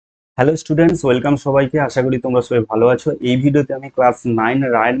Hello students, welcome সবাইকে। আশা করি তোমরা সবাই ভালো আছো। এই ভিডিওতে আমি ক্লাস 9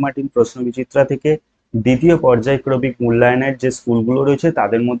 রায়ের মার্টিন প্রশ্ন বিচিত্রা থেকে দ্বিতীয় পর্যায়ক্রমিক মূল্যায়নের যে স্কুলগুলো রয়েছে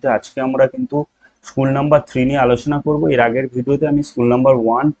তাদের মধ্যে আজকে আমরা কিন্তু স্কুল নাম্বার 3 নিয়ে আলোচনা করব। এর আগের ভিডিওতে আমি স্কুল নাম্বার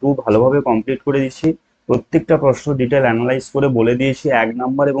 1, 2 ভালোভাবে কমপ্লিট করে দিচ্ছি। প্রত্যেকটা প্রশ্ন ডিটেল অ্যানালাইজ করে বলে দিয়েছি। 1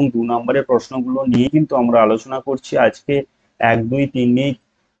 নাম্বার এবং 2 নাম্বারের প্রশ্নগুলো নিয়ে কিন্তু আমরা আলোচনা করছি। আজকে 1, 2, 3 নিয়ে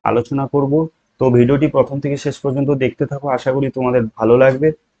আলোচনা করব। তো ভিডিওটি প্রথম থেকে শেষ পর্যন্ত দেখতে থাকো, আশা করি তোমাদের ভালো লাগবে।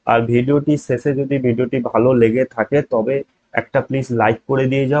 আর ভিডিওটি শেষে যদি ভিডিওটি ভালো লেগে থাকে তবে একটা প্লিজ লাইক করে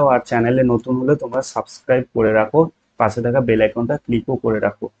দিয়ে যাও, আর চ্যানেলে নতুন হলে তোমরা সাবস্ক্রাইব করে রাখো, পাশে থাকা বেল আইকনটা ক্লিকও করে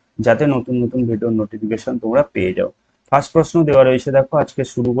রাখো, যাতে নতুন নতুন ভিডিওর নোটিফিকেশন তোমরা পেয়ে যাও। ফার্স্ট প্রশ্ন দেওয়া রয়েছে, দেখো আজকে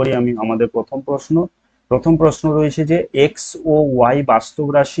শুরু করি আমি আমাদের প্রথম প্রশ্ন রয়েছে যে এক্স ও ওয়াই বাস্তব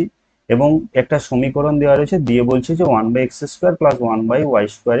রাশি এবং একটা সমীকরণ দেওয়া রয়েছে, দিয়ে বলছে যে 1/x² +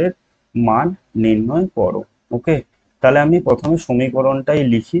 1/y² এর মান নির্ণয় করো। ওকে, তাহলে আমি প্রথমে সমীকরণটাই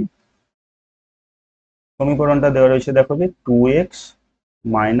লিখি। সমীকরণটা দেওয়া রয়েছে, দেখো যে 2x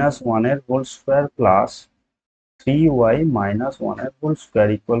 - 1 এর হোল স্কোয়ার প্লাস 3y - 1 এর হোল স্কোয়ার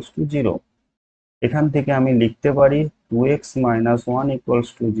ইকুয়ালস টু 0। এখান থেকে আমি লিখতে পারি 2x - 1 equals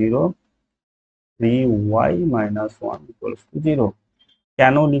to 0, 3y - 1 equals to 0।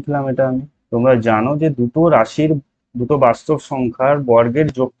 কেন লিখলাম এটা আমি? তোমরা জানো যে দুটো বাস্তব সংখ্যার বর্গের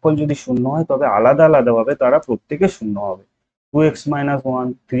যোগফল যদি শূন্য হয় তবে আলাদা আলাদা ভাবে তারা প্রত্যেকে শূন্য হবে। 2x - 1,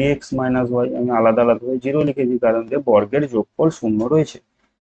 3x - y আমি আলাদা আলাদা ভাবে 0 লিখেছি, কারণ যে বর্গের যোগফল শূন্য রয়েছে।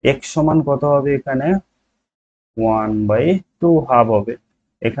 x সমান কত হবে? এখানে 1/2 হাফ হবে।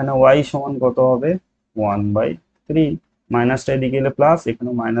 এখানে y সমান কত হবে? 1/3। মাইনাসটা এদিকে এলে প্লাস, এখানে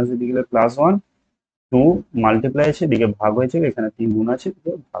মাইনাস এদিকে এলে +1। 2 মাল্টিপ্লাই আছে, এদিকে ভাগ হয়েছে, এখানে 3 গুণ আছে,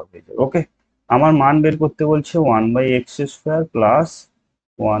 এদিকে ভাগ হয়ে যাবে। ওকে, আমার মান বের করতে বলছে 1/x² প্লাস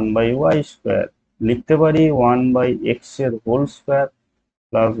 1/y²। লিখতে পারি 1/x এর হোল স্কোয়ার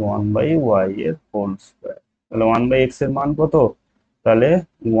প্লাস 1/y এর হোল স্কোয়ার। তাহলে 1/x এর মান কত? তাহলে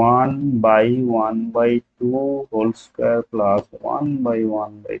 1/1/2 হোল স্কোয়ার প্লাস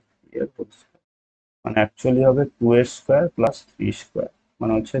 1/1/3 এর হোল স্কোয়ার, মানে অ্যাকচুয়ালি হবে 2 এর স্কোয়ার প্লাস 3 স্কোয়ার,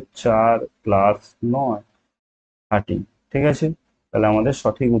 মানে হচ্ছে 4 প্লাস 9, 13। ঠিক আছে, তাহলে আমাদের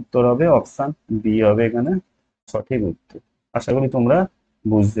সঠিক উত্তর হবে অপশন বি হবে এখানে সঠিক উত্তর। আশা করি তোমরা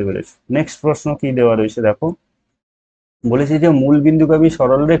বুঝতে পেরেছো। নেক্সট প্রশ্ন কি দেওয়া রয়েছে, দেখো বলেছি যে মূল বিন্দুগামী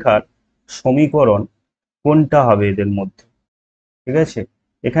সরলরেখার সমীকরণ কোনটা হবে এদের মধ্যে। ঠিক আছে,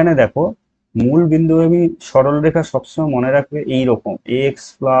 এখানে দেখো মূল বিন্দুগামী সরলরেখা সবসময় মনে রাখবে এইরকম x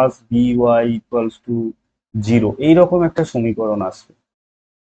plus by equals to 0, এইরকম একটা সমীকরণ আসবে,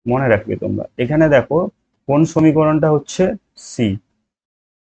 মনে রাখবে তোমরা। এখানে দেখো কোন সমীকরণটা হচ্ছে সি।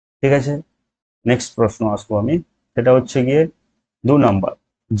 ঠিক আছে, নেক্সট প্রশ্ন আসবো আমি, সেটা হচ্ছে গিয়ে 2 নাম্বার।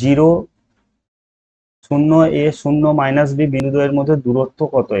 0, 0 a 0 - b বিন্দুদ্বয়ের মধ্যে দূরত্ব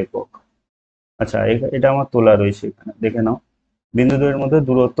কত একক? আচ্ছা, এটা আমার তোলা রয়েছে, এখানে দেখে নাও বিন্দুদ্বয়ের মধ্যে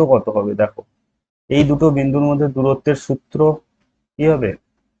দূরত্ব কত হবে। দেখো এই দুটো বিন্দুর মধ্যে দূরত্বের সূত্র কি হবে?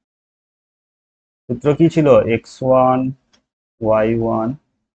 সূত্র কি ছিল? x1 y1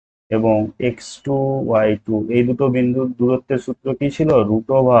 এবং x2 y2, এই দুটো বিন্দুর দূরত্বের সূত্র কি ছিল?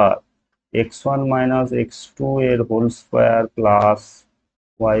 √x1 - x2 এর whole square plus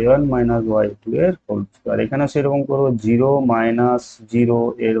y1 - y2 এর হোল স্কোয়ার। এখানে সেরকম করবো 0 - 0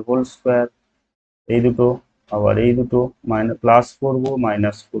 এর হোল স্কোয়ার, এই দুটো, আবার এই দুটো প্লাস করবো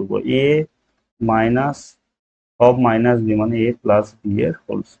মাইনাস করবো a minus of minus B, মানে a প্লাস বি এর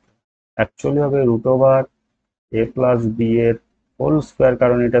হোল স্কোয়ার। অ্যাকচুয়ালি হবে √a প্লাস বি এর হোল স্কোয়ার,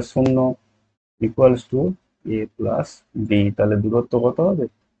 কারণ এটা শূন্য, equals to a plus B. তাহলে দূরত্ব কত হবে?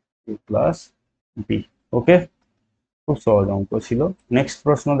 a plus B. ওকে, খুব সহজ অঙ্ক ছিল। নেক্সট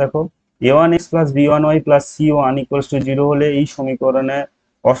প্রশ্ন দেখো, a1x plus b1y plus c1 equals to 0 হলে এই সমীকরণে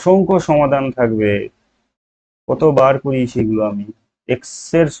অসংখ্য সমাধান থাকবে। কতবার করিয়েছি এগুলো আমি। x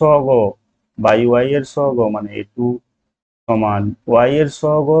এর সহগ বাই y এর সহগ মানে a2 সমান y এর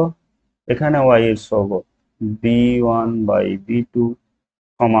সহগ, এখানে y এর সহগ b1/b2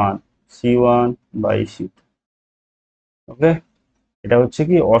 সমান c1/c2। ওকে, এটা হচ্ছে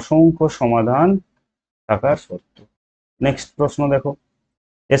কি অসংখ্য সমাধান থাকার শর্ত। নেক্সট প্রশ্ন দেখো,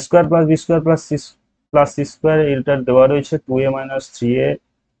 a square plus B square plus C square, এটার দেওয়া রয়েছে 2a - 3a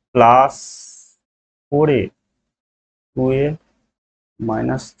plus 4a, 2a -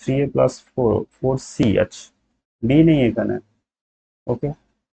 3a plus 4c। আচ্ছা, বি নেই এখানে। ওকে,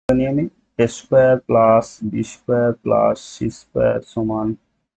 নিয়ে আমি a square plus B square plus C square সমান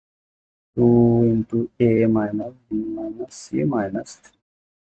 2 into a minus B minus C minus 3।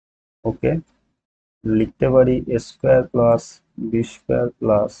 ওকে, লিখতে পারি a square plus B square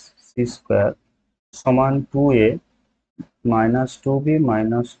plus C square সমান 2a minus two B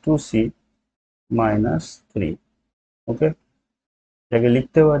minus two C minus three. ওকে, এটাকে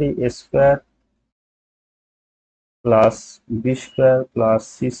লিখতে পারি এ square plus B square plus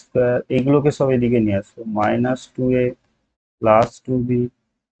C square, এইগুলোকে সব এদিকে নিয়ে আসবো, minus two A plus two B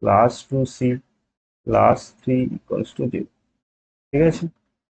plus two C plus three equals to zero. ঠিক আছে,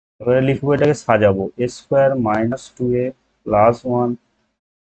 এবারে লিখবো, এটাকে সাজাবো, এ square minus two A plus one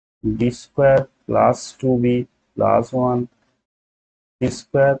B square plus two B plus one C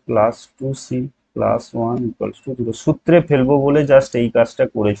square plus two C plus one equals to zero. সূত্রে ফেলবো বলে just এই কাজটা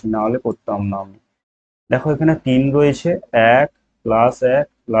করেছি, না হলে করতাম না আমি। দেখো এখানে তিন রয়েছে, এক প্লাস এক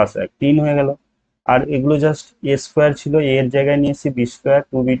প্লাস এক, তিন হয়ে গেল। আর এগুলো জাস্ট এ স্কোয়ার ছিল, এ এর জায়গায় নিয়ে এসেছি B square,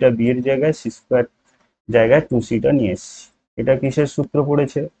 two beta B এর জায়গায়, সি স্কোয়ার জায়গায় টু সিটা নিয়ে এসেছি। এটা কিসের সূত্র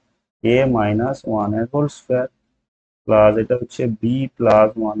পড়েছে? এ মাইনাস ওয়ান এর হোল স্কোয়ার প্লাস এটা হচ্ছে বি প্লাস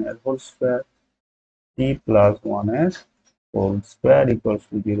ওয়ান এর whole square C plus one এর whole square equals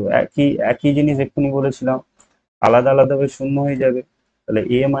to zero. একই একই জিনিস এক্ষুনি বলেছিলাম, আলাদা আলাদাভাবে শূন্য হয়ে যাবে। তাহলে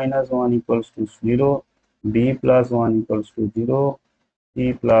এ minus one equals to zero, B plus one equals to zero, C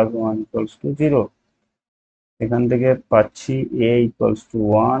plus one equals to zero. এখান থেকে পাচ্ছি এ equals to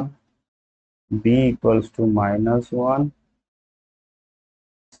one, B equals to minus one,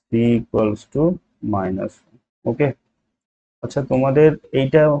 C equals to minus. ওকে, আচ্ছা তোমাদের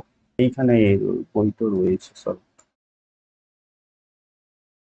এইটা এইখানে বই তো রয়েছে সব,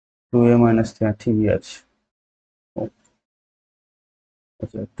 টু এ মাইনাস থ্রি, ঠিকই আছে। ও,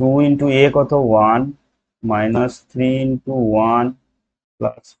 আচ্ছা টু ইন্টু এ কত? One, minus three into one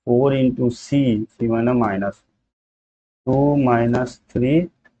plus four into C, C মানে মাইনাস টু মাইনাস থ্রি।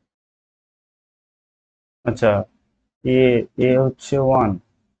 আচ্ছা, এ এ হচ্ছে ওয়ান,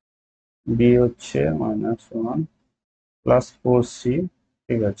 বি হচ্ছে minus one plus four C,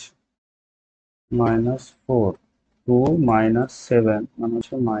 ঠিক আছে, minus four, two minus seven মানে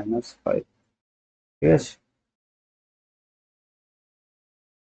হচ্ছে মাইনাস ফাইভ। ঠিক আছে,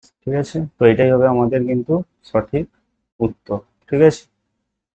 ঠিক আছে, তো এটাই হবে আমাদের কিন্তু সঠিক উত্তর। ঠিক আছে,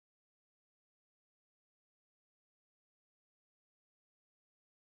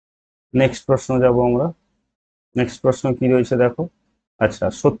 নেক্সট প্রশ্ন যাব আমরা। নেক্সট প্রশ্ন কি রয়েছে দেখো। আচ্ছা,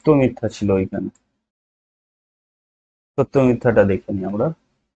 সত্য মিথ্যা ছিল ওইখানে, সত্য মিথ্যাটা দেখে নিই আমরা।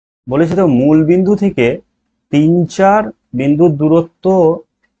 বলেছে তো মূল বিন্দু থেকে তিন চার বিন্দুর দূরত্ব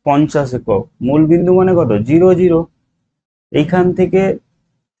 50 একক। মূল বিন্দু মানে কত? Zero zero. এইখান থেকে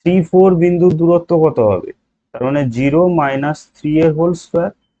থ্রি ফোর বিন্দুর দূরত্ব কত হবে? তার মানে জিরো মাইনাস থ্রি এর whole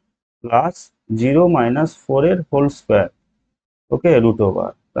square plus zero minus four এর হোল স্কোয়ার। ওকে, রুট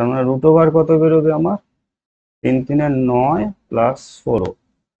ওভার, তার মানে রুট ওভার কত বেরোবে আমার? তিন তিনে নয় প্লাস ষোলো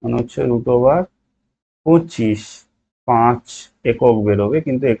মানে হচ্ছে রুট ওভার 25, 5 একক বেরোবে,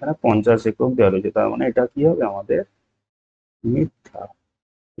 কিন্তু এখানে 50 একক দেওয়া রয়েছে, তার মানে এটা কি হবে আমাদের মিথ্যা।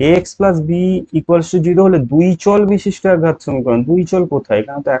 X plus B equals to zero হলে দুই চল বিশিষ্ট এক ঘাত সমীকরণ, দুই চল কোথায়?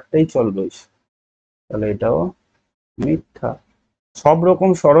 এখানে তো একটাই চল রয়েছে, তাহলে এটাও মিথ্যা। সব রকম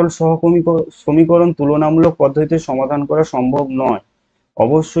সরল সমীকরণ তুলনামূলক পদ্ধতিতে সমাধান করা সম্ভব নয়,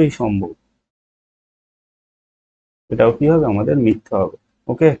 অবশ্যই সম্ভব, এটাও কি হবে আমাদের মিথ্যা হবে।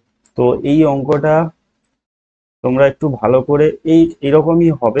 ওকে, তো এই অঙ্কটা তোমরা একটু ভালো করে,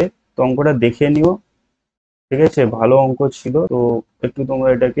 এরকমই হবে, তো অঙ্কটা দেখে নিও। ঠিক আছে, ভালো অঙ্ক ছিল, তো একটু তোমরা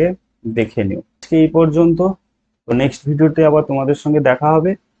এটাকে দেখে নিও। আজকে এই পর্যন্ত, তো নেক্সট ভিডিওতে আবার তোমাদের সঙ্গে দেখা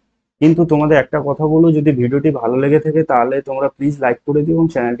হবে। কিন্তু তোমাদের একটা কথা বলবো, যদি ভিডিওটি ভালো লেগে থাকে তাহলে তোমরা প্লিজ লাইক করে দিও এবং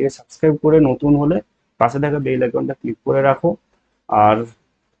চ্যানেলটিকে সাবস্ক্রাইব করে নতুন হলে পাশে থাকা বেল আইকনটা ক্লিক করে রাখো। আর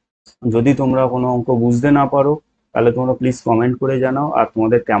যদি তোমরা কোনো অঙ্ক বুঝতে না পারো তাহলে তোমরা প্লিজ কমেন্ট করে জানাও, আর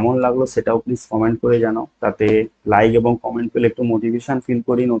তোমাদের কেমন লাগলো সেটাও প্লিজ কমেন্ট করে জানাও, তাতে লাইক এবং কমেন্ট পেলে একটু মোটিভেশন ফিল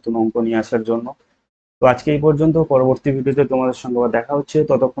করি নতুন অঙ্ক নিয়ে আসার জন্য। তো আজকে এই পর্যন্ত, পরবর্তী ভিডিওতে তোমাদের সঙ্গে আবার দেখা হচ্ছে,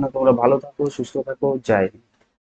 ততক্ষণে তোমরা ভালো থাকো, সুস্থ থাকো, জয় হিন্দ।